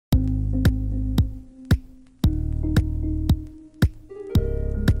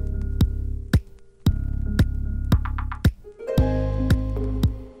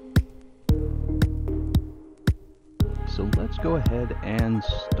go ahead and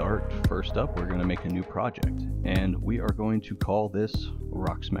start. First up, we're going to make a new project, and we are going to call this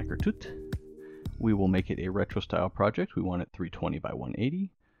Rocksmackertut. We will make it a retro style project. We want it 320 by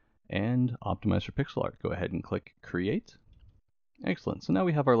 180 and optimize for pixel art. Go ahead and click create. Excellent. So now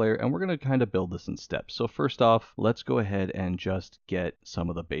we have our layer, and we're going to kind of build this in steps. So first off, let's go ahead and just get some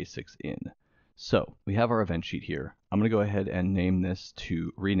of the basics in. So we have our event sheet here. I'm going to go ahead and rename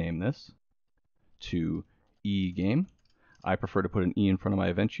this to eGame. I prefer to put an E in front of my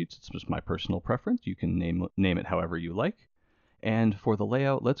event sheets. It's just my personal preference. You can name it however you like. And for the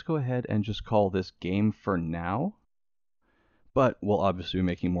layout, let's go ahead and just call this game for now. But we'll obviously be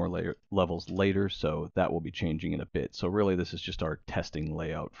making more levels later, so that will be changing in a bit. So really, this is just our testing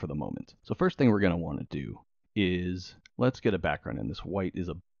layout for the moment. So first thing we're going to want to do is let's get a background in. This white is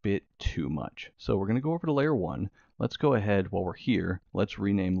a bit too much. So we're going to go over to layer 1. Let's go ahead, while we're here, let's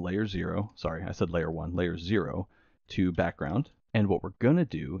rename layer 0. Sorry, I said layer 1, layer 0 to background. And what we're going to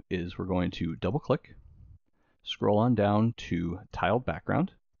do is we're going to double click, scroll on down to tiled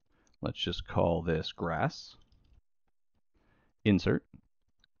background. Let's just call this grass. Insert,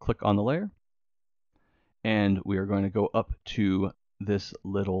 click on the layer, and we are going to go up to this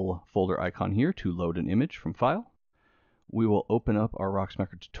little folder icon here to load an image from file. We will open up our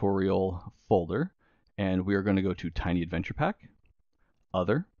Rocksmacker tutorial folder, and we are going to go to Tiny Adventure Pack,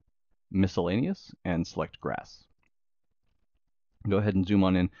 Other, Miscellaneous, and select Grass. Go ahead and zoom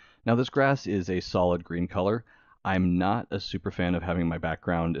on in. Now this grass is a solid green color. I'm not a super fan of having my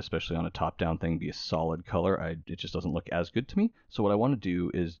background, especially on a top-down thing, be a solid color. It just doesn't look as good to me. So what I want to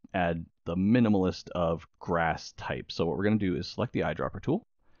do is add the minimalist of grass type. So what we're going to do is select the eyedropper tool,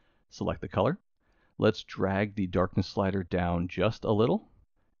 select the color. Let's drag the darkness slider down just a little.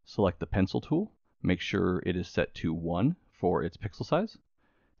 Select the pencil tool. Make sure it is set to 1 for its pixel size.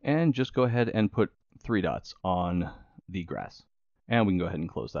 And just go ahead and put 3 dots on the grass. And we can go ahead and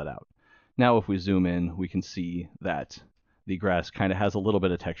close that out. Now if we zoom in, we can see that the grass kind of has a little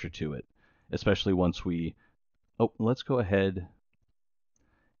bit of texture to it, especially once let's go ahead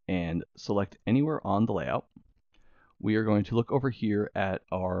and select anywhere on the layout. We are going to look over here at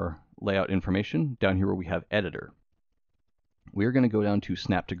our layout information, down here where we have editor. We are going to go down to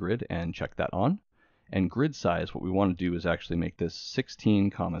snap to grid and check that on. And grid size, what we want to do is actually make this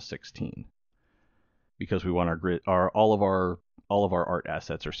 16,16, because we want our grid, all of our art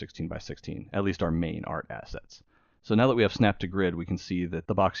assets are 16 by 16, at least our main art assets. So now that we have snap to grid, we can see that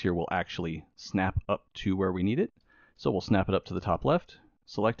the box here will actually snap up to where we need it. So we'll snap it up to the top left,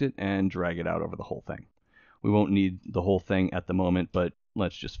 select it, and drag it out over the whole thing. We won't need the whole thing at the moment, but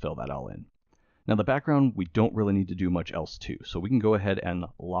let's just fill that all in. Now the background, we don't really need to do much else to, so we can go ahead and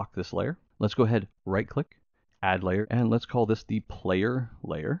lock this layer. Let's go ahead, right click, add layer, and let's call this the player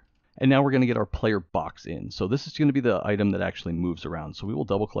layer. And now we're going to get our player box in. So this is going to be the item that actually moves around. So we will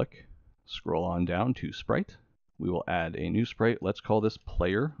double click, scroll on down to sprite. We will add a new sprite. Let's call this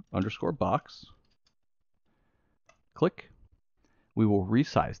player_box. Click. We will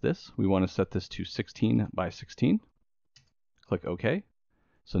resize this. We want to set this to 16 by 16. Click OK.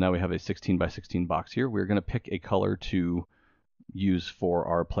 So now we have a 16 by 16 box here. We're going to pick a color to use for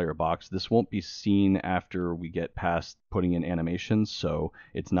our player box. This won't be seen after we get past putting in animations, so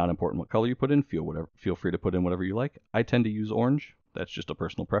it's not important what color you put in. Feel free to put in whatever you like. I tend to use orange. That's just a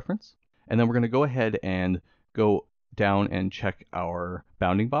personal preference. And then we're going to go ahead and go down and check our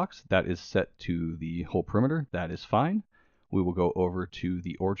bounding box. That is set to the whole perimeter. That is fine. We will go over to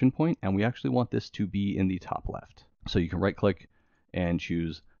the origin point, and we actually want this to be in the top left. So you can right click and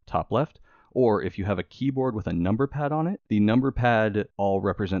choose top left. Or if you have a keyboard with a number pad on it, the number pad all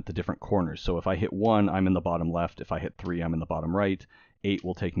represent the different corners. So if I hit 1, I'm in the bottom left. If I hit 3, I'm in the bottom right. 8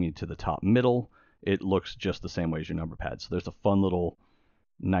 will take me to the top middle. It looks just the same way as your number pad. So there's a fun little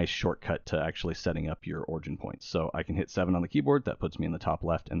nice shortcut to actually setting up your origin points. So I can hit 7 on the keyboard. That puts me in the top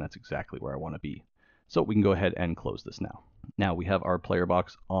left, and that's exactly where I want to be. So we can go ahead and close this now. Now we have our player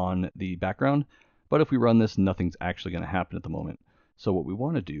box on the background, but if we run this, nothing's actually going to happen at the moment. So what we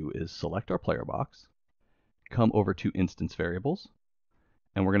want to do is select our player box, come over to instance variables,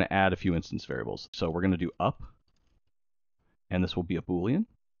 and we're going to add a few instance variables. So we're going to do up, and this will be a Boolean.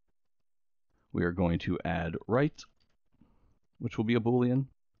 We are going to add right, which will be a Boolean.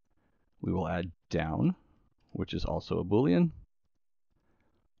 We will add down, which is also a Boolean.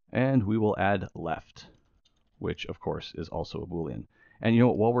 And we will add left, which of course is also a Boolean. And you know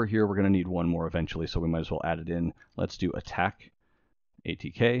what, while we're here, we're going to need one more eventually, so we might as well add it in. Let's do attack.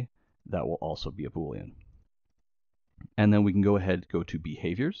 ATK, that will also be a Boolean. And then we can go ahead, go to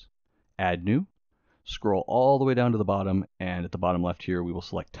behaviors, add new, scroll all the way down to the bottom, and at the bottom left here, we will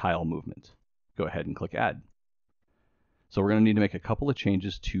select tile movement. Go ahead and click add. So we're going to need to make a couple of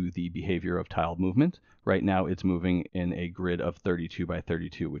changes to the behavior of tile movement. Right now it's moving in a grid of 32 by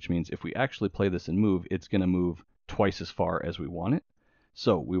 32, which means if we actually play this and move, it's going to move twice as far as we want it.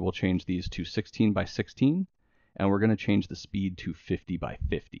 So we will change these to 16 by 16, and we're going to change the speed to 50 by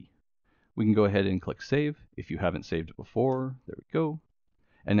 50. We can go ahead and click save if you haven't saved it before. There we go.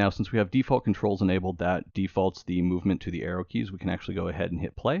 And now since we have default controls enabled that defaults the movement to the arrow keys, we can actually go ahead and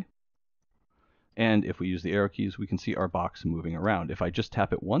hit play. And if we use the arrow keys, we can see our box moving around. If I just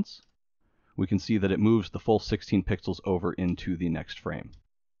tap it once, we can see that it moves the full 16 pixels over into the next frame,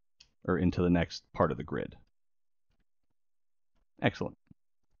 or into the next part of the grid. Excellent.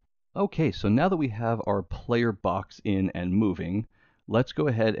 Okay, so now that we have our player box in and moving, let's go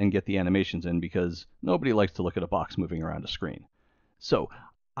ahead and get the animations in, because nobody likes to look at a box moving around a screen. So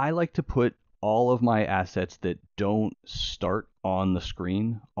I like to put all of my assets that don't start on the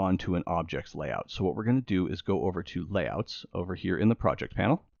screen onto an object's layout. So what we're going to do is go over to Layouts over here in the Project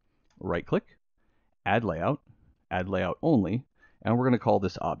panel, right click, Add Layout Only, and we're going to call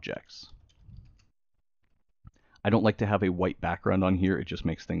this Objects. I don't like to have a white background on here. It just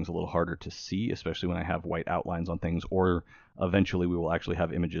makes things a little harder to see, especially when I have white outlines on things, or eventually we will actually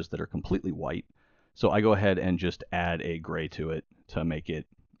have images that are completely white. So I go ahead and just add a gray to it to make it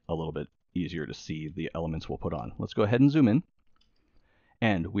a little bit easier to see the elements we'll put on. Let's go ahead and zoom in,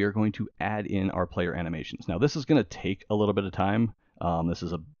 and we are going to add in our player animations. Now this is going to take a little bit of time.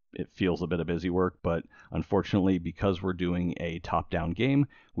 It feels a bit of busy work, but unfortunately, because we're doing a top-down game,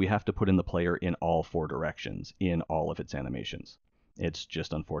 we have to put in the player in all 4 directions in all of its animations. It's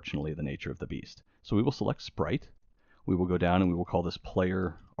just unfortunately the nature of the beast. So we will select Sprite. We will go down and we will call this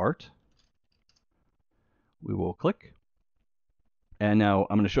Player Art. We will click. And now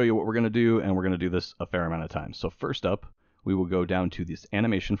I'm going to show you what we're going to do, and we're going to do this a fair amount of times. So first up, we will go down to this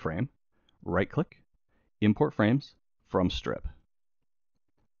animation frame, right-click, Import Frames from Strip.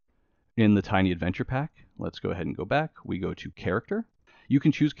 In the Tiny Adventure Pack, let's go ahead and go back. We go to Character. You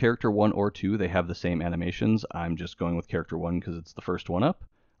can choose Character 1 or 2. They have the same animations. I'm just going with Character 1 because it's the first one up.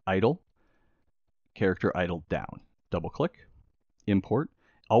 Idle, Character Idle down. Double-click, Import.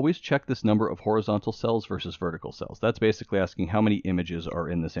 Always check this number of horizontal cells versus vertical cells. That's basically asking how many images are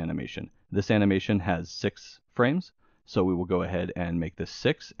in this animation. This animation has 6 frames, so we will go ahead and make this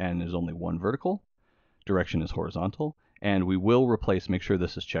 6, and there's only 1 vertical. Direction is horizontal, and we will replace, make sure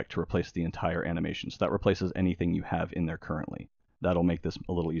this is checked to replace the entire animation. So that replaces anything you have in there currently. That'll make this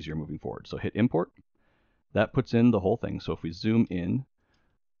a little easier moving forward. So hit import. That puts in the whole thing. So if we zoom in,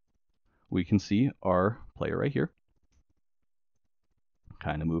 we can see our player right here,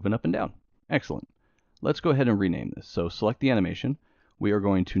 kind of moving up and down. Excellent. Let's go ahead and rename this. So select the animation. We are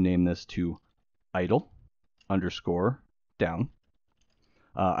going to name this to idle _ down.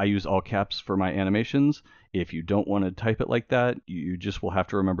 I use all caps for my animations. If you don't want to type it like that, you just will have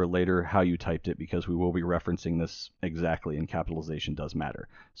to remember later how you typed it, because we will be referencing this exactly, and capitalization does matter.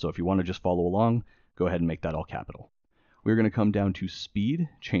 So if you want to just follow along, go ahead and make that all capital. We're going to come down to speed,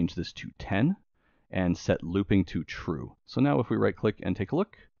 change this to 10, and set looping to true. So now if we right click and take a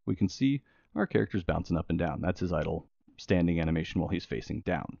look, we can see our character's bouncing up and down. That's his idle standing animation while he's facing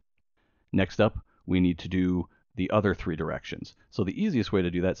down. Next up, we need to do the other 3 directions. So the easiest way to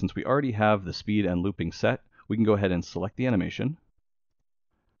do that, since we already have the speed and looping set, we can go ahead and select the animation,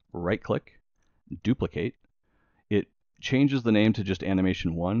 right click, duplicate. It changes the name to just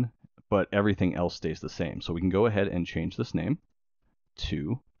animation 1, but everything else stays the same. So we can go ahead and change this name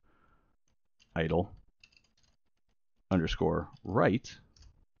to idle _ right.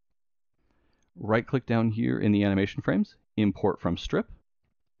 Right click down here in the animation frames, import from strip,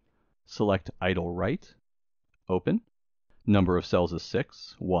 select idle right, open. Number of cells is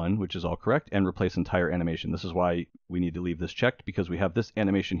 6, 1, which is all correct, and replace entire animation. This is why we need to leave this checked, because we have this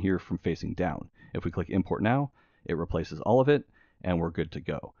animation here from facing down. If we click import now, it replaces all of it, and we're good to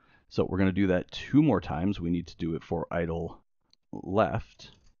go. So we're going to do that 2 more times. We need to do it for idle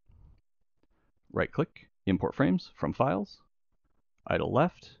left. Right click, import frames from files, idle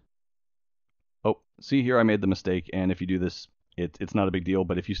left. Oh, see here I made the mistake, and if you do this, it's not a big deal,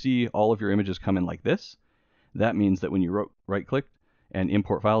 but if you see all of your images come in like this, that means that when you right-clicked and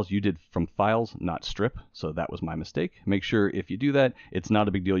import files, you did from files, not strip, so that was my mistake. Make sure if you do that, it's not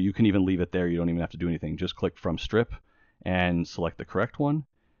a big deal. You can even leave it there. You don't even have to do anything. Just click from strip and select the correct one.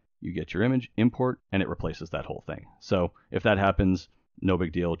 You get your image, import, and it replaces that whole thing. So if that happens, no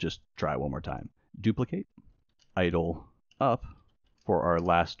big deal. Just try it one more time. Duplicate, idle up for our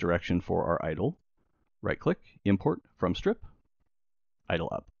last direction for our idle. Right-click, import from strip, idle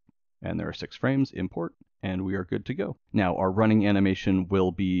up. And there are 6 frames, import, and we are good to go. Now our running animation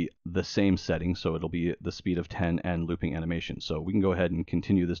will be the same setting, so it'll be the speed of 10 and looping animation. So we can go ahead and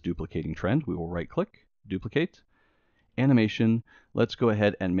continue this duplicating trend. We will right click, duplicate, animation. Let's go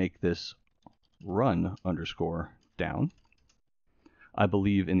ahead and make this run underscore down. I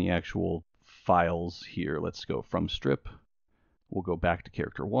believe in the actual files here, let's go from strip. We'll go back to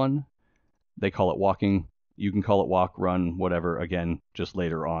character 1. They call it walking. You can call it walk, run, whatever. Again, just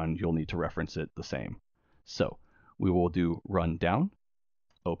later on, you'll need to reference it the same. So we will do run down,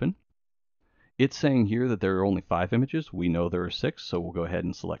 open. It's saying here that there are only 5 images. We know there are 6, so we'll go ahead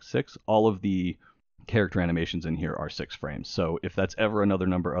and select 6. All of the character animations in here are 6 frames. So if that's ever another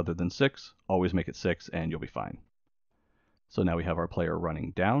number other than 6, always make it 6 and you'll be fine. So now we have our player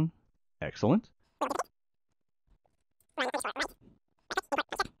running down. Excellent.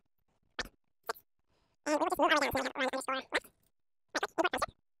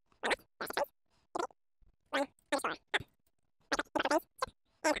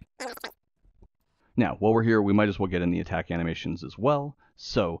 Now, while we're here, we might as well get in the attack animations as well.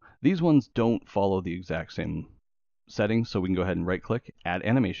 So these ones don't follow the exact same settings, so we can go ahead and right click, add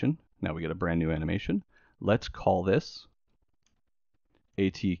animation. Now we get a brand new animation. Let's call this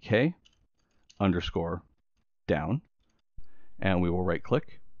ATK underscore down, and we will right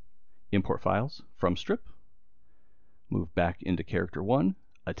click, import files from strip, move back into character 1,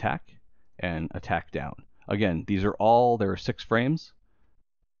 attack, and attack down. Again, these are all, there are 6 frames.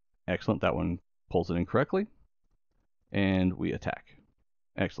 Excellent, that one pulls it in correctly, and we attack.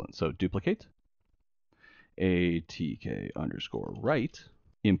 Excellent, so duplicate, ATK underscore right,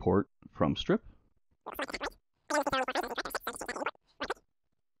 import from strip,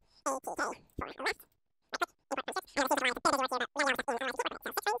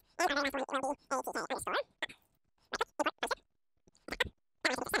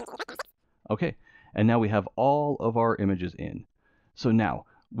 okay, and now we have all of our images in. So now,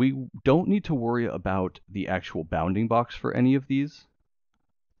 we don't need to worry about the actual bounding box for any of these,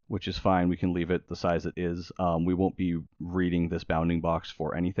 which is fine. We can leave it the size it is. We won't be reading this bounding box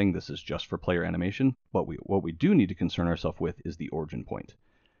for anything. This is just for player animation. But what we do need to concern ourselves with is the origin point.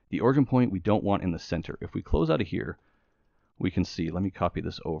 The origin point we don't want in the center. If we close out of here, we can see, let me copy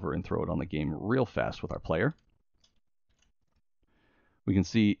this over and throw it on the game real fast with our player. We can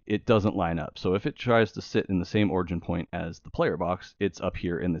see it doesn't line up. So if it tries to sit in the same origin point as the player box, it's up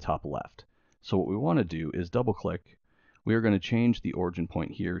here in the top left. So what we want to do is double click. We are going to change the origin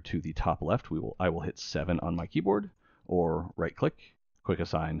point here to the top left. I will hit 7 on my keyboard, or right click, quick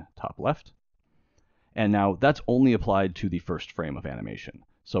assign top left. And now that's only applied to the first frame of animation.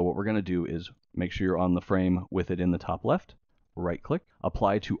 So what we're going to do is make sure you're on the frame with it in the top left, right click,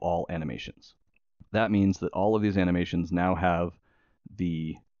 apply to all animations. That means that all of these animations now have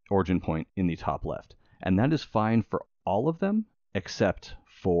the origin point in the top left. And that is fine for all of them except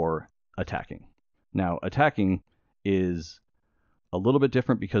for attacking. Now, attacking is a little bit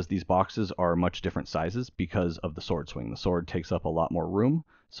different because these boxes are much different sizes because of the sword swing. The sword takes up a lot more room.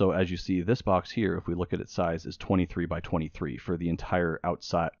 So as you see, this box here, if we look at its size, is 23 by 23 for the entire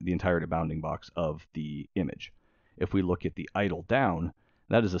bounding box of the image. If we look at the idle down,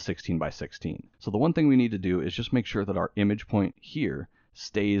 that is a 16 by 16. So the one thing we need to do is just make sure that our image point here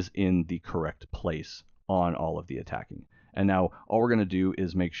stays in the correct place on all of the attacking. And now all we're going to do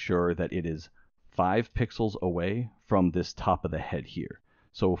is make sure that it is 5 pixels away from this top of the head here.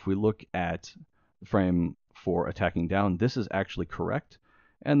 So if we look at the frame for attacking down, this is actually correct,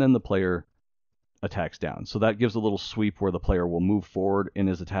 and then the player attacks down. So that gives a little sweep where the player will move forward in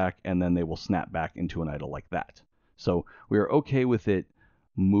his attack, and then they will snap back into an idle like that. So we are okay with it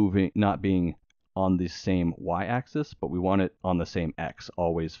moving, not being on the same y-axis, but we want it on the same x,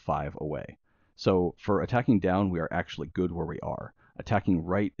 always 5 away. So for attacking down, we are actually good where we are. Attacking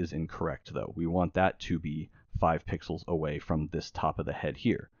right is incorrect, though. We want that to be 5 pixels away from this top of the head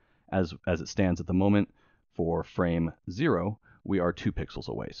here. As it stands at the moment, for frame 0, we are 2 pixels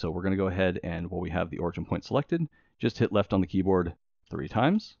away. So we're going to go ahead and, while we have the origin point selected, just hit left on the keyboard 3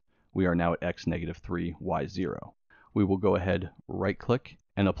 times. We are now at x -3, y 0. We will go ahead, right-click,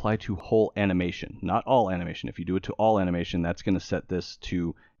 and apply to whole animation, not all animation. If you do it to all animation, that's going to set this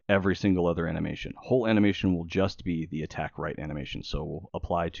to every single other animation. Whole animation will just be the attack right animation. So we'll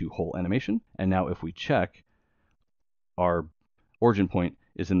apply to whole animation. And now if we check, our origin point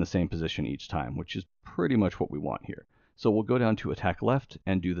is in the same position each time, which is pretty much what we want here. So we'll go down to attack left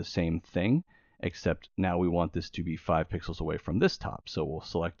and do the same thing, except now we want this to be 5 pixels away from this top. So we'll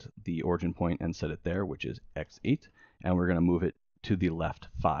select the origin point and set it there, which is x8, and we're going to move it to the left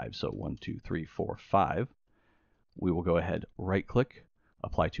 5. So 1, 2, 3, 4, 5. We will go ahead, right click,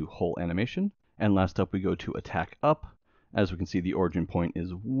 apply to whole animation, And last up, we go to attack up. As we can see, the origin point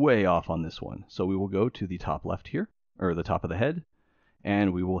is way off on this one. So we will go to the top left here, or the top of the head,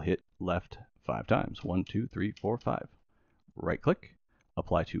 and we will hit left 5 times. 1, 2, 3, 4, 5. Right click,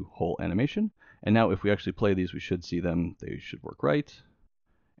 apply to whole animation. And now if we actually play these, we should see them. They should work right.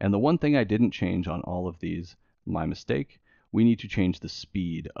 And the one thing I didn't change on all of these, my mistake, we need to change the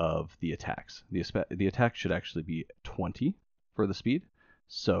speed of the attacks. The attack should actually be 20 for the speed.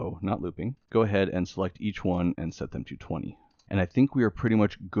 So, not looping, go ahead and select each one and set them to 20. And I think we are pretty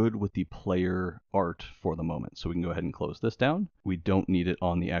much good with the player art for the moment. So we can go ahead and close this down. We don't need it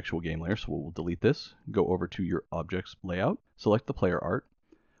on the actual game layer, so we'll delete this. Go over to your objects layout, select the player art.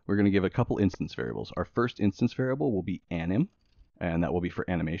 We're going to give a couple instance variables. Our first instance variable will be anim, and that will be for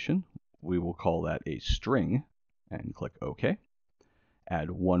animation. We will call that a string, and click OK. Add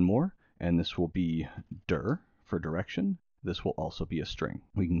one more, and this will be dir for direction. This will also be a string.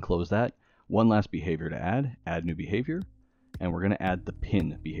 We can close that. One last behavior to add new behavior, and we're going to add the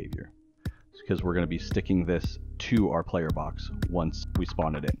pin behavior because we're going to be sticking this to our player box once we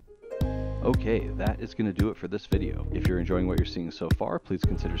spawn it in. Okay, that is going to do it for this video. If you're enjoying what you're seeing so far, please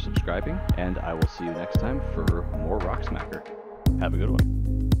consider subscribing, and I will see you next time for more Rocksmacker. Have a good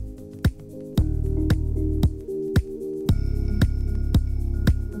one.